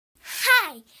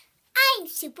Hi, I'm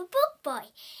Super-Cyborg Boy,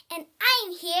 and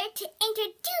I'm here to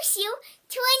introduce you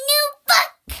to a new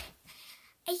book.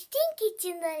 I think it's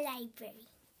in the library.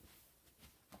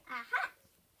 Aha!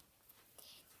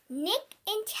 Nick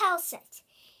and Tesla's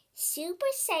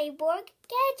Super-Cyborg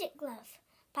Gadget Glove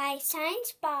by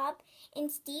Science Bob and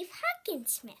Steve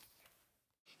Hockensmith.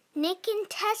 Nick and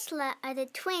Tesla are the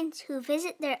twins who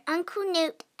visit their Uncle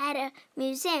Newt at a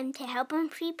museum to help him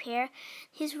prepare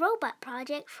his robot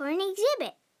project for an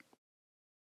exhibit.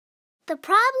 The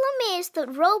problem is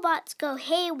that robots go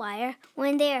haywire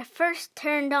when they are first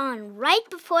turned on right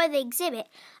before the exhibit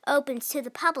opens to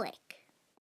the public.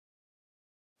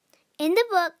 In the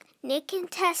book, Nick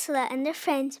and Tesla and their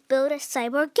friends build a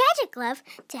cyborg gadget glove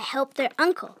to help their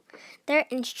uncle. There are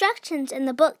instructions in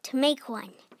the book to make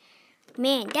one.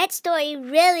 Man, that story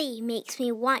really makes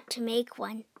me want to make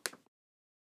one.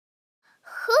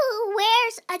 Who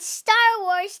wears a Star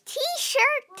Wars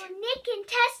t-shirt? Will Nick and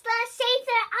Tesla save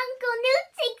their Uncle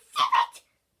Newt's exhibit?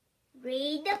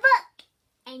 Read the book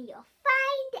and you'll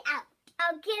find out.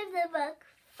 I'll give the book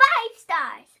 5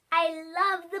 stars. I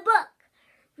love the book.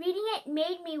 Reading it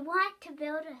made me want to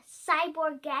build a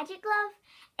cyborg gadget glove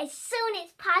as soon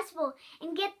as possible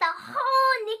and get the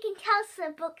whole Nick and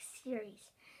Tesla book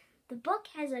series. The book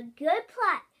has a good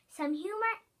plot, some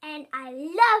humor, and I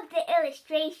love the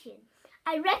illustration.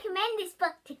 I recommend this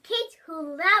book to kids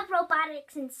who love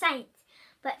robotics and science.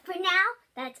 But for now,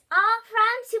 that's all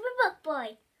from Super-Cyborg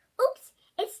Boy. Oops,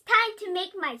 it's time to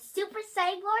make my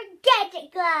Super-Cyborg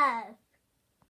Gadget Glove.